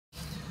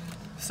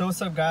So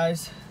what's up,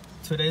 guys?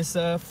 Today's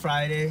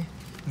Friday,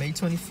 May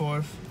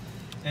 24th,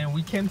 and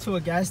we came to a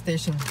gas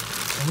station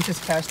and we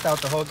just cashed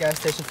out the whole gas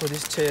station for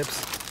these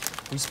chips.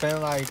 We spent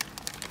like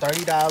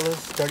 $30,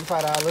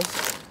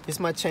 $35. It's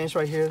my change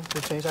right here,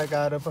 the change I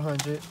got up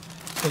 100.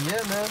 So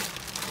yeah, man,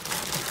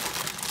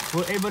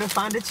 we're able to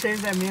find the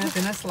change that me and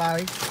that's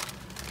like.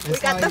 We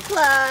got the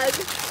plug.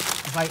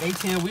 It's like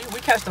 18. We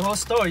cashed the whole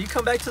store. You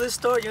come back to this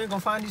store, you ain't gonna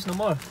find these no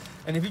more.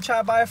 And if you try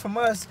to buy it from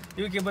us,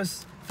 you give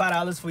us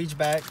 $5 for each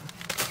bag.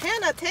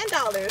 $10 or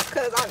 $10,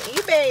 because on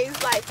eBay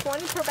it's like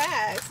 20 per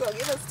bag, so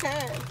give us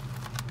 10.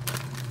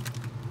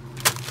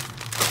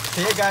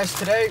 So yeah, guys,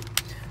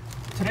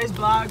 today's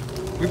vlog,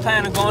 we're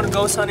planning on going to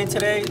ghost hunting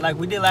today, like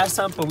we did last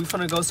time, but we're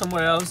gonna go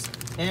somewhere else,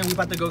 and we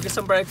about to go get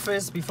some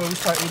breakfast before we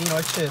start eating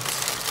our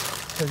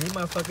chips. Cause these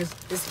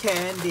motherfuckers is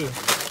candy.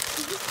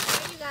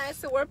 Hey, you guys,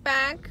 so we're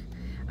back.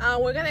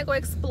 We're gonna go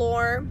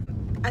explore.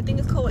 I think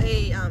it's called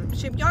a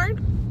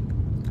shipyard.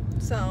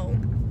 So.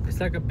 It's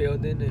like a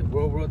building, a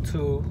World War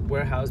II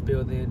warehouse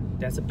building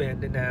that's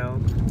abandoned now.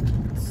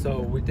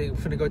 So we think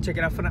we're gonna go check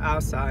it out from the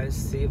outside,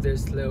 see if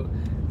there's no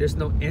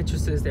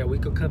entrances that we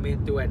could come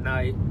in through at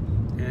night,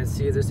 and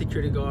see if there's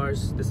security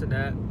guards, this and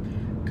that.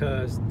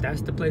 Cause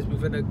that's the place we're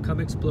gonna come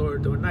explore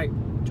during night.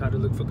 Try to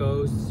look for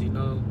ghosts, you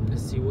know, and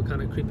see what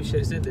kind of creepy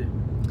shit is in there.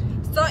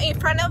 So in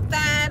front of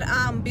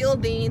that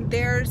building,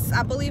 there's,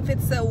 I believe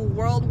it's a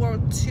World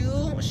War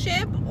II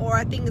ship, or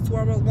I think it's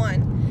World War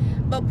I.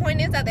 But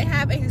point is that they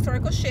have a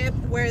historical ship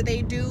where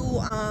they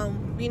do,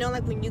 you know,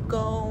 like when you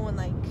go and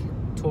like...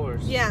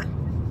 Tours. Yeah,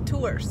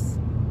 tours.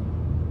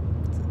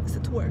 It's a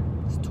tour.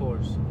 It's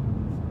tours.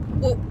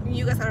 Well,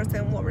 you guys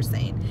understand what we're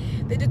saying.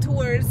 They do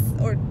tours,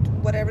 or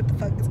whatever the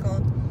fuck it's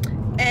called.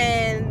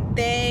 And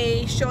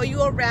they show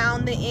you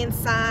around the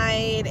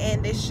inside,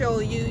 and they show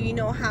you, you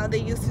know, how they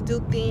used to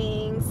do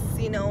things,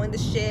 you know, in the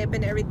ship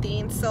and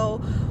everything.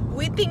 So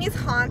we think it's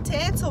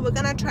haunted, so we're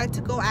gonna try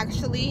to go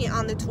actually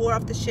on the tour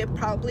of the ship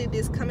probably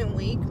this coming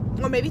week,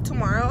 or maybe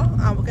tomorrow.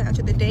 We're gonna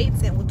check the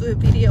dates and we'll do a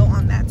video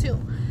on that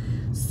too.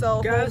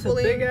 So guys,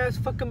 hopefully, a big ass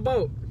fucking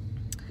boat.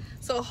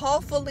 So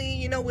hopefully,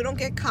 you know, we don't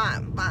get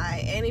caught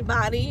by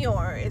anybody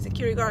or a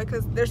security guard,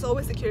 because there's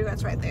always security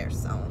guards right there.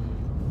 So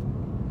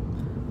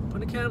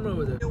put the camera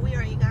over there. here we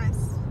are, you guys.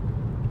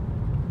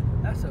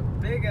 That's a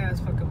big ass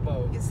fucking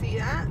boat. You see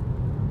that?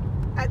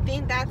 I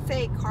think that's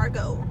a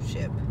cargo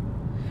ship.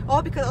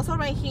 Oh, because also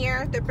right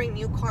here they bring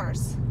new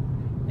cars.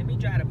 Let me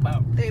drive the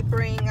boat. They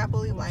bring, I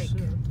believe, like,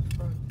 shit,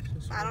 what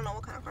the fuck? I don't know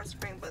what kind of cars they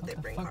bring, but they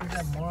bring What the fuck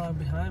cars. is that moron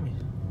behind me?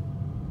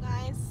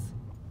 Guys,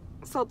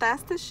 so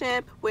that's the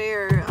ship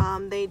where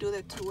they do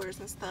the tours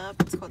and stuff.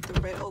 It's called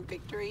the Red Oak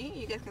Victory.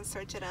 You guys can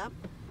search it up.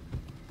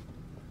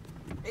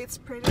 It's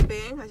pretty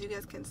big, as you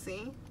guys can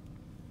see.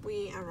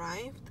 We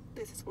arrived.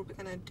 This is where we're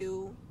gonna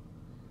do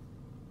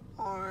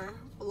our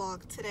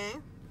vlog today.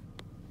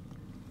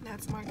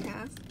 That's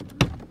Marquez.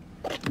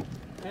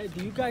 Hey,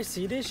 do you guys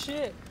see this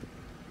shit?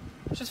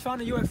 I just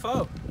found a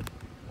UFO.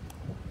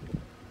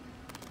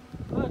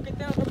 Oh, get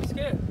down, don't be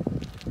scared.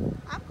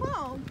 I'm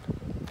calm.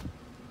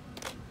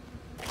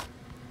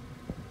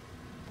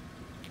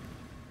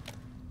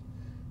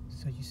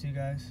 So you see,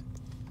 guys?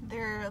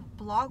 They're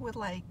blocked with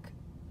like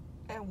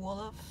a wall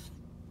of,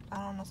 I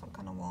don't know, some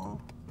kind of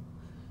wall.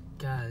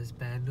 Guys,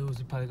 bad news.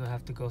 You're probably gonna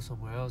have to go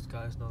somewhere else,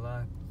 guys. No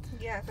lie.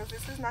 Yeah, because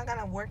this is not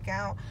gonna work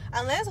out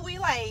unless we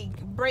like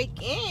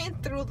break in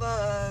through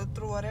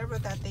whatever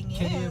that thing is.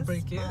 Can't even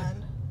break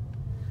in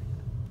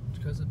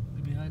because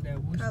of behind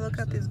that bush. Look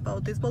at this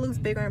boat. This boat looks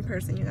bigger in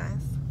person, you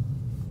guys.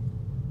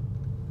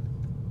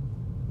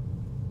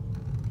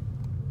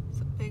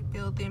 It's a big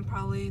building,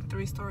 probably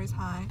 3 stories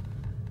high.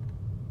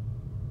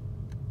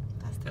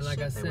 That's the And like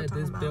I ship they were said,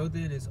 talking this about.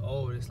 building is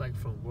old. It's like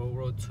from World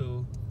War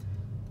II.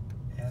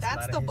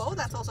 That's the boat.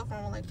 That's also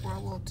from like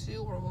World War II,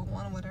 World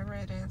War I, whatever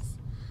it is.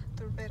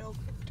 The Red Oak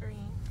Victory.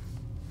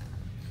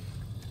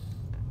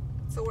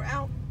 So we're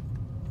out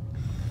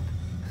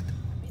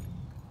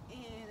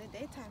in the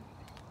daytime.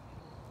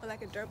 Or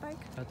like a dirt bike.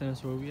 I think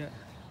that's where we at.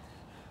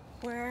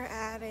 We're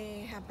at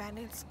a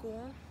abandoned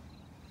school.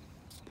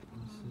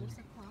 There's a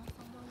cross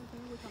somewhere,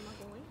 which I'm not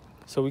going.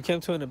 So we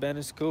came to an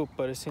abandoned school,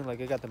 but it seemed like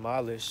it got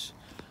demolished.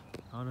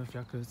 I don't know if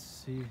y'all could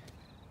see.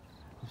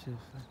 This shit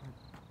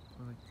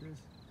like this.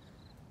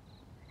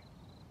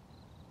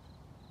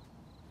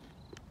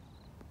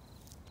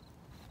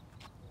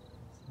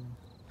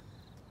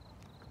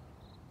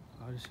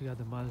 Oh, this shit got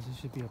demolished. This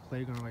should be a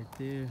playground right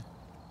there.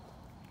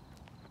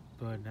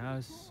 But now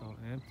it's so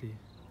empty.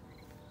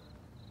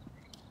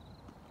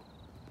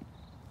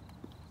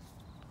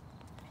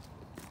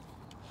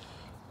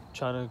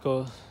 Trying to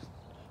go.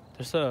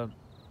 There's all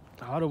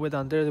the way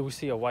down there we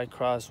see a white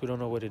cross. We don't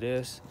know what it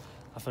is.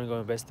 I'm gonna go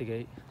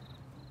investigate.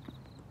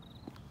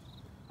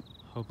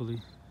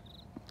 Hopefully.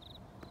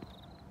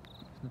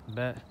 Nothing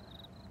bad.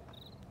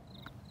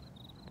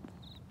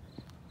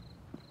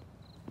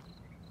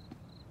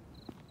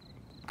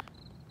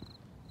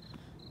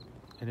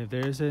 And if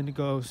there is any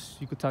ghosts,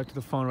 you could talk to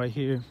the phone right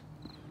here.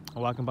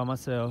 I'm walking by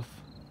myself.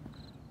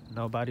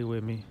 Nobody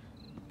with me.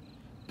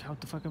 God, what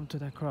the fuck happened to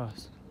that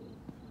cross?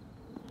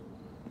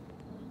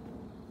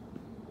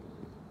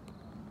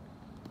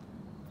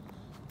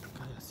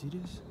 God, y'all see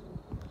this?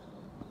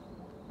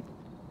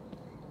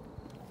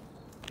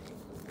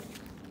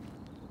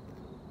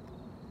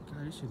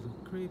 God, this shit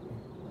look creepy.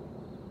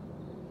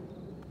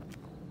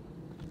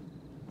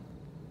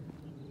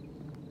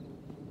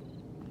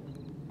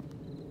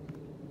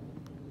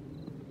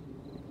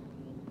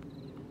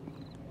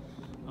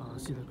 Oh, I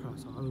see the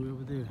cross all the way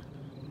over there.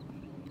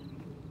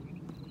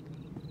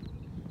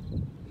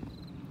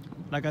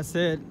 Like I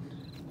said,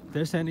 if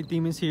there's any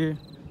demons here,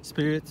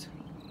 spirits,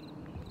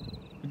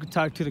 you could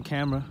talk to the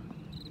camera.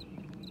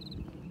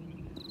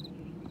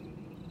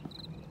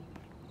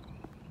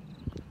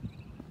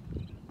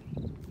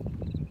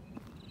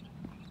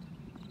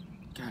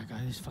 God,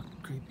 this is fucking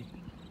creepy.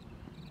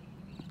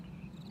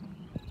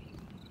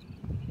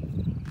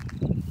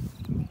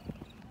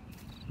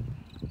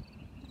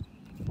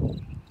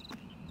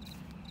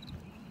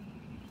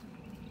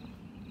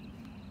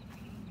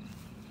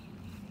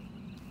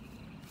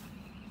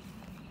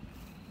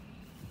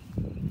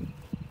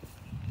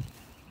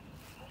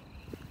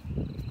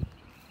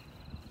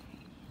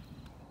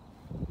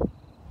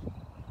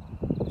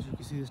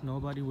 See, there's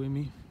nobody with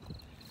me,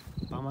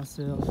 by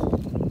myself, just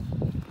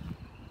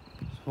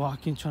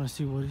walking, trying to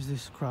see what is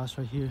this cross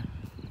right here.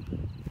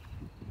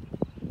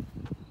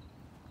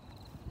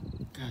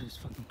 God, it's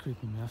fucking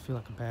creepy, man. I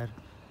feel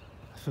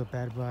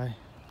bad by.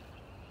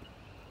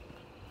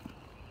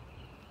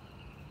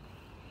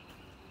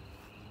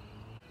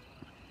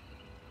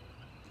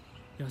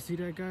 Y'all see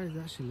that, guys?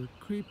 That shit look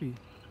creepy.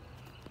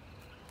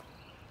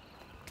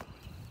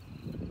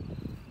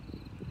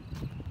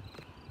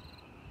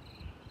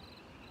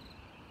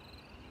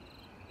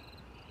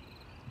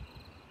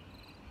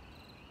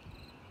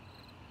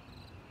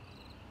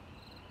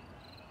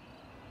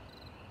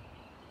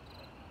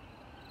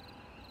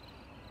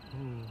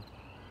 Ooh,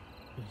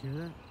 you hear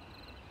that?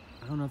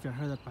 I don't know if y'all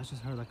heard that, but I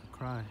just heard like a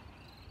cry.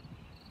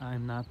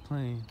 I'm not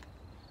playing.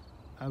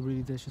 I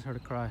really did just heard a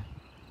cry.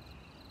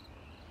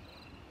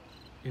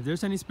 If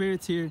there's any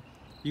spirits here,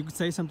 you could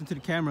say something to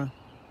the camera.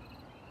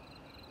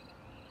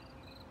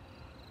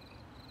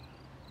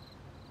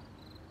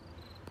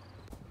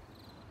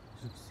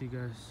 As you can see,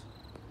 guys,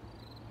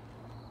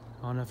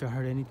 I don't know if y'all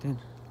heard anything,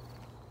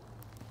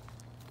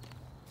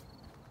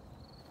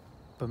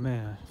 but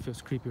man, it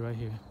feels creepy right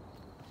here.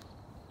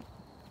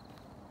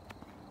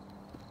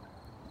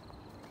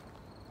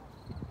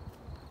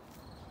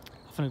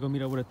 I'm gonna go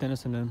meet up with a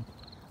tennis and then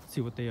see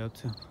what they up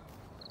to.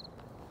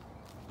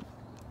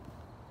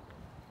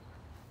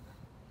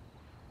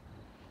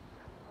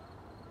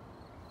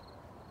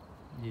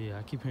 Yeah,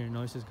 I keep hearing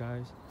noises,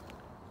 guys.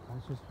 I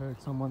just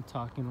heard someone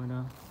talking right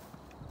now.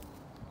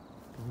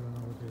 We don't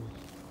know what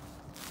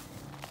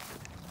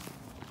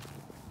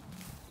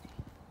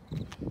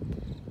it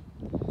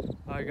is.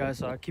 Alright, guys,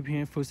 so I keep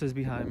hearing footsteps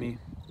behind me.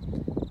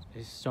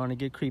 It's starting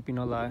to get creepy,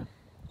 no lie.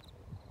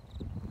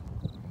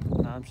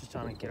 Nah, I'm just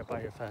trying to get up out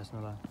here fast,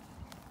 no lie.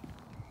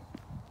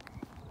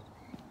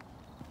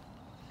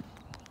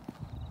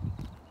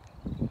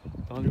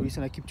 The only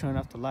reason I keep turning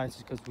off the lights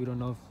is because we don't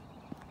know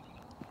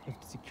if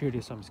the security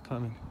or something's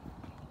coming.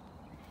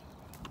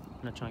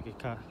 I'm not trying to get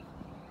caught.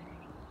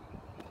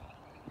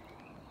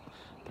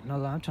 But no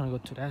lie, I'm trying to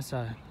go to that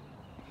side.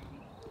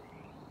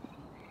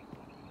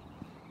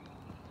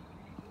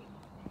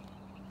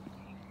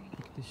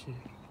 Look at this shit.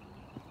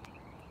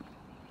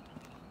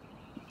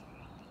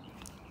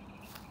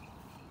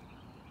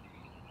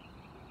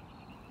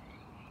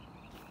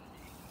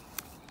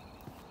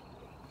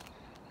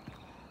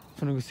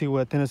 I'm gonna go see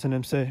what Dennis and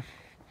them say.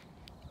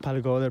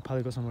 Probably go there,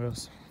 probably go somewhere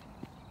else.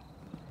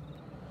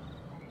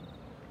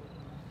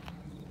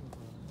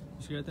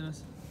 You scared,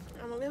 Dennis?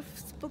 I'm a little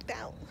spooked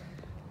out.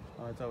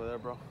 Oh, it's over there,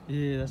 bro.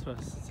 Yeah, that's what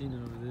I seen it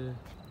over there.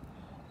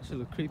 That shit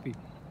look creepy.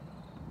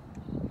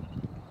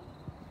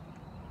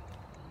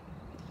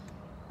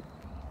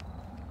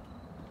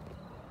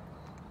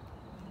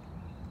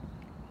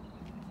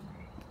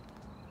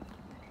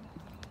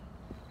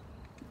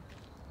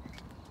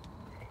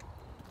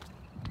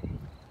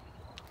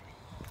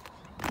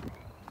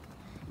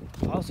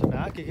 Oh, so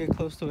now I can get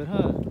close to it,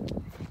 huh?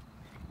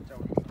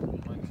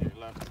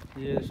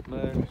 Yes,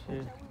 man.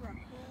 Yeah.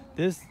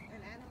 This,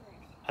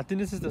 I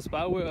think this is the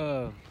spot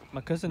where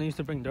my cousin used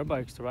to bring dirt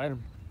bikes to ride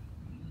them.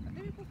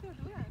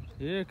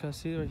 Yeah, cause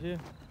see right here.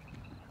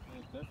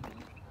 Yeah,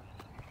 definitely.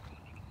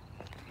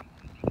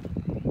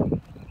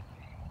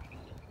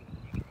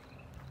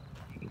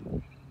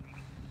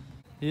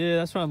 Yeah,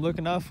 that's what I'm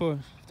looking out for.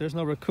 If there's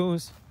no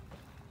raccoons.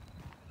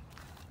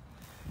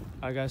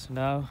 Alright, guys, so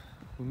now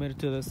we made it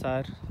to the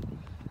side.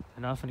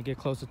 And now I'm gonna get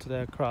closer to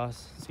that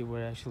cross, see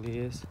where it actually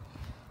is.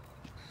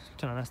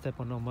 Trying not to step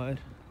on no mud.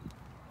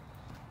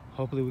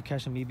 Hopefully we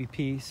catch some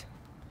EVPs,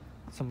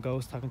 some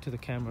ghosts talking to the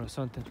camera or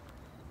something.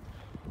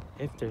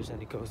 If there's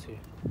any ghosts here.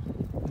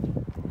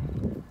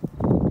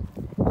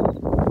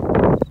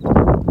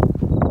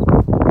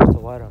 There's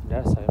the water on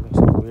that side, it makes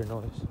a weird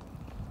noise.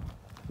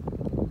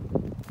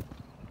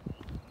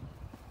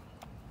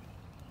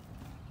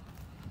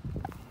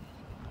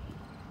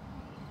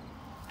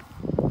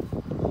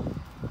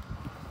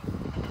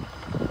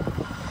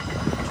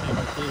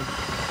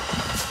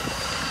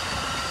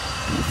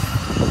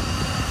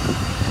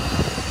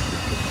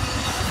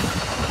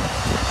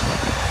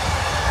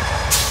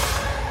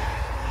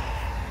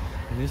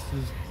 this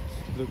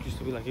used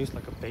to be like, it's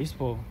like a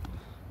baseball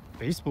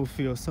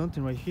field,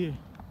 something right here.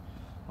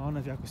 I don't know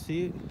if y'all can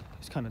see it.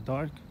 It's kind of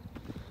dark.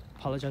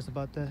 Apologize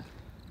about that.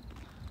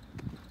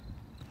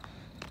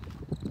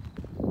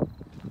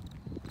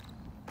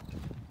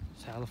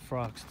 There's hella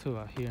frogs too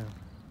out here.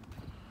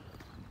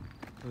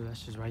 Ooh,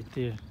 that's just right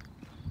there.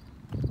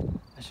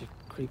 That shit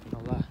creeping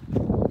a lot.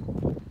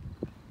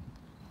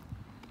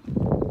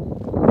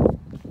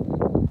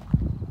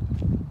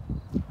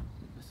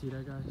 See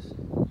that, guys?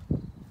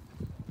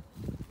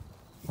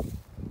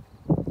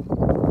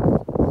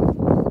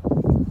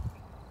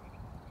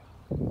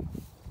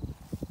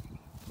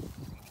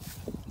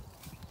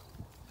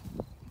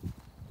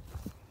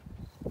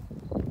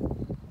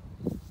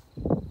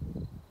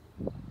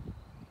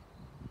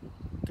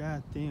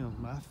 God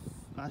damn,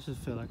 I just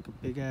feel like a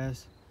big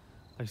ass,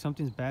 like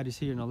something's bad is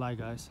here, no lie,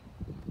 guys.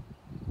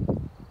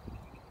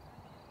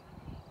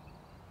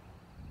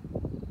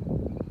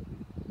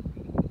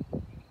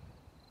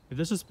 If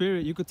there's a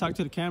spirit, you could talk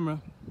to the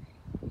camera.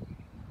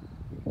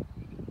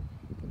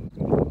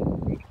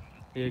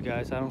 Yeah,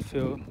 guys,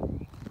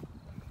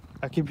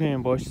 I keep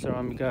hearing voices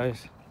around me,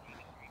 guys.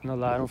 No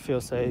lie, I don't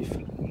feel safe.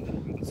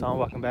 So I'm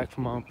walking back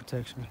for my own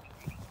protection.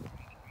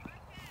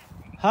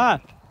 Hi!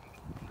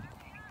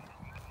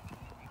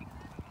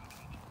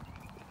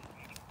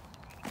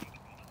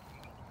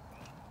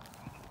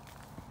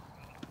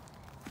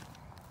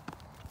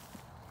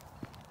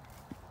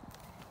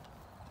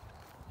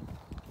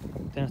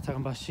 Then I was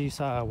talking about she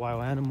saw a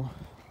wild animal.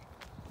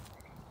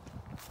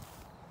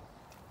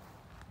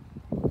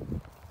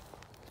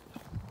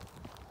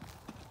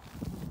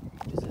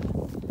 What is that?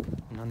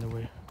 An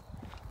underwear.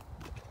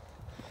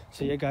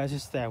 So yeah, guys,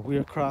 it's that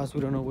weird cross.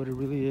 We don't know what it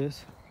really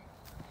is.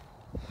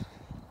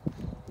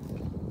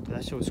 But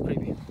that shit was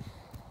creepy.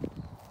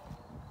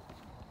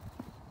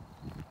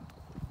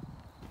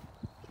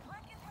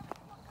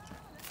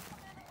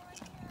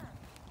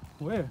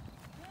 Where?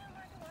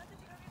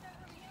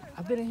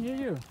 I didn't hear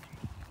you.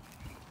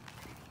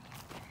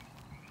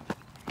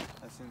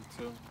 I seen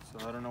two,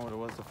 so I don't know what it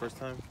was the first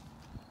time.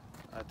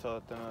 I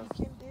told them I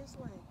came this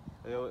way.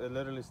 it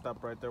literally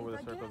stopped right there where the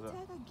If I circle's get at.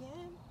 attacked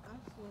again, I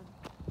swear.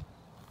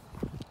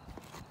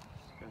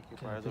 Gotta keep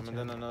Okay, our eyes open. good And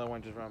then job. another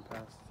one just ran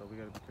past, so we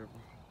gotta be careful.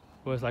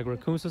 What, it's like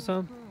raccoons or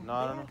something? No,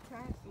 I don't know.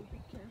 Tracks, so be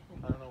careful.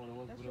 I don't know what it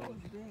was, That but shit it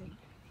was was, big.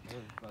 it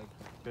was like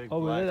big. Oh,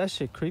 black. well, that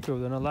shit creepy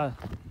over there, no lie.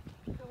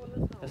 Okay, well,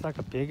 let's go. That's like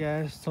a big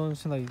ass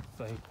something like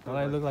no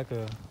lie, it look like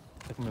a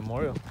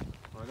memorial.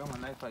 Well, I got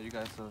my knife out, you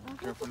guys, so be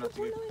Okay, careful put not to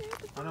the get. window in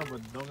there, I know,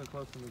 but don't get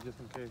close to me just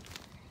in case.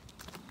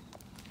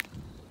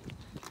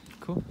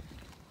 Cool.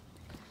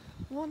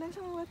 Well, next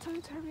time I will tell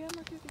you to hurry up,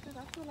 Marcus, because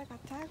I feel like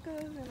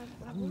attackers and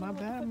I My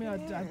bad,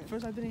 man. At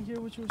first I didn't hear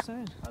what you were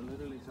saying. I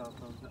literally saw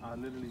something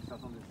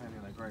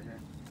standing like right here.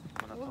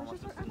 When I Well, saw my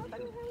just, sister. I thought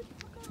you heard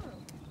the fuck up.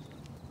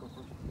 Go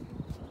first.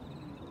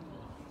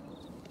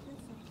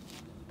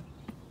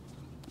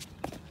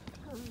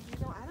 You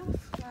know, I don't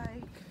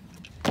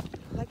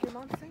like your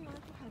mom saying, I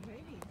don't have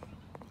rabies.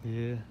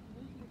 Yeah.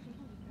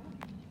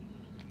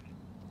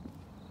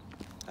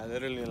 I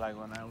literally, like,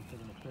 when I was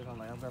taking a piss, I'm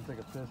like, I'm gonna take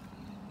a piss.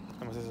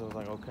 And my sister was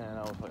like, okay, and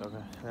I was like,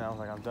 okay. And I was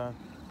like, I'm done.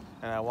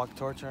 And I walked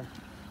towards her.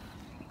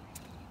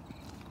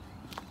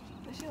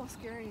 That shit was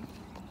scary.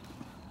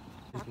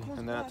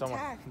 And then I told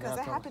my, because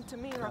that happened to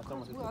me. and I told my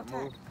Raccoons sister will to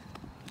attack. move.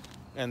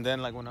 And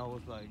then, like, when I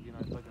was, like, you know,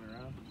 looking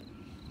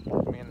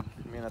around,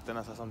 me and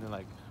Athena saw something,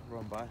 like,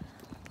 run by.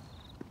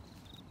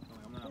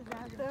 I'm like,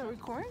 Is that the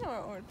recording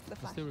or the I'm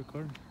flash? still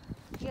recording.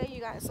 Yeah, you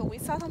guys. So we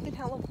saw something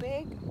hella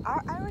big. I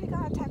already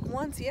got attacked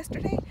once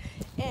yesterday,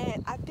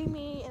 and I think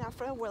me and our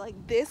friend were like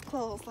this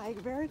close, like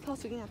very close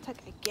to getting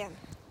attacked again.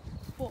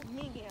 Well,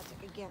 me getting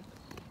attacked again.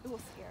 It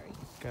was scary.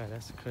 God,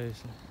 that's crazy.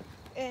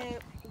 And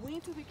we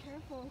need to be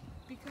careful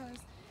because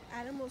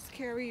animals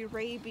carry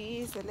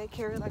rabies and they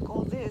carry like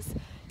all this,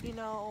 you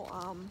know,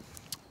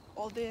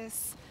 all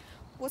this.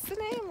 What's the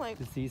name? Like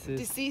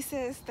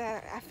diseases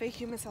that affect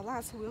humans a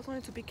lot. So we also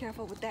need to be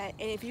careful with that.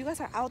 And if you guys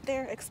are out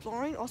there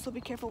exploring, also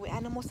be careful with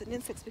animals and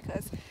insects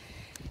because,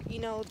 you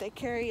know, they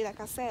carry,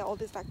 like I said, all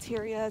these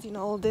bacteria, you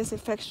know, all this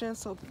infection.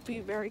 So be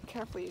very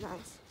careful, you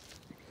guys.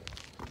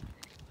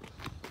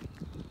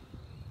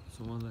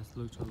 So let's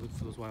try to look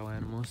for those wild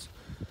animals.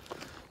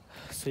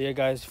 So yeah,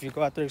 guys, if you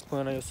go out there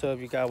exploring on yourself,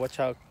 you gotta watch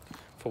out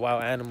for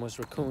wild animals,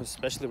 raccoons,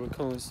 especially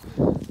raccoons.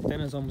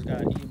 Dennis almost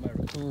got eaten by a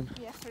raccoon.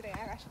 Yesterday I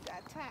actually got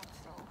attacked.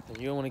 So. And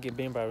you don't want to get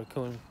bitten by a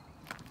raccoon.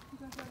 You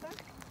guys heard that?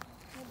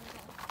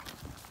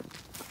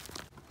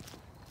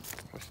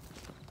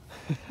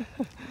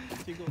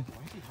 She go, why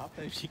she hop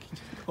that if she can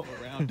just go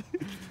around?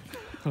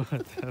 What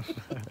the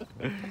fuck?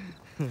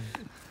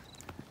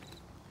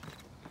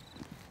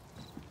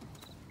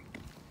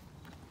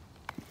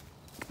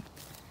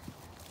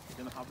 You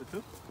gonna hop it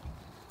too?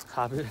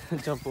 Hop it,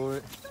 jump over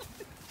it.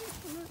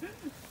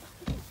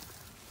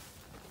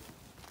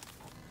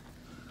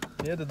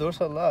 Yeah, the door's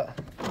unlocked.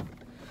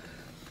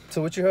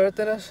 So what you heard,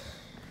 Dennis?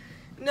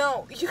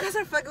 No, you guys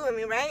are fucking with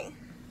me, right?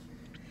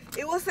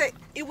 It was a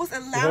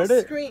heard loud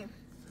it? scream.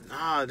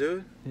 Nah,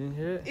 dude. You didn't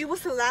hear it? It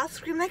was a loud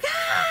scream, like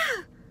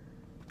ah!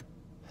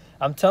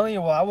 I'm telling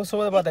you, I was so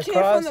worried about It the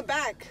came cross. from the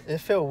back. It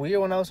felt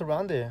weird when I was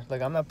around there.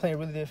 Like, I'm not playing,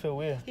 really did feel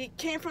weird. He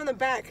came from the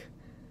back.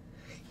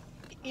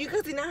 You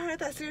guys did not hear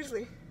that,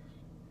 seriously.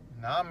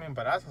 Nah, I mean,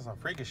 but I saw some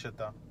freaky shit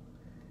though.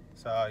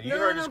 So you No,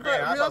 heard no, the no, scream.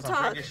 but I saw real some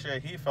talk. freaky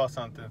shit. He felt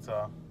something.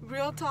 So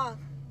Real talk.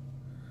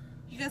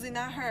 You guys did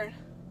not heard.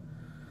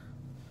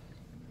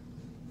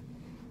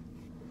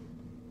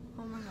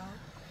 Oh my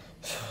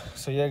god.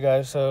 So, yeah,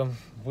 guys,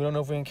 we don't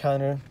know if we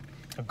encountered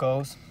a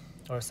ghost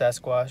or a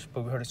Sasquatch,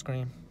 but we heard a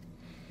scream.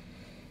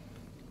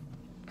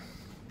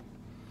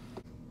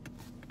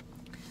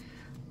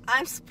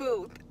 I'm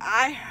spooked.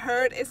 I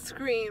heard it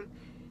scream.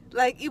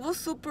 Like, it was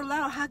super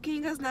loud. How can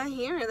you guys not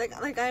hear it?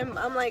 Like I'm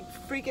like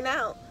freaking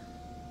out.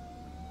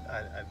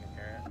 I didn't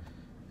hear it.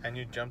 And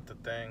you jumped the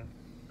thing.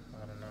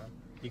 I don't know.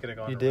 You could have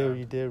gone. You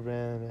around. did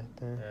ran that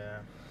thing. Yeah.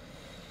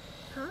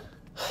 Huh?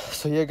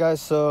 So, yeah,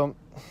 guys, so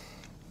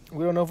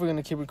we don't know if we're going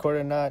to keep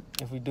recording or not.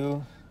 If we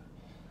do,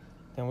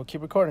 then we'll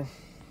keep recording.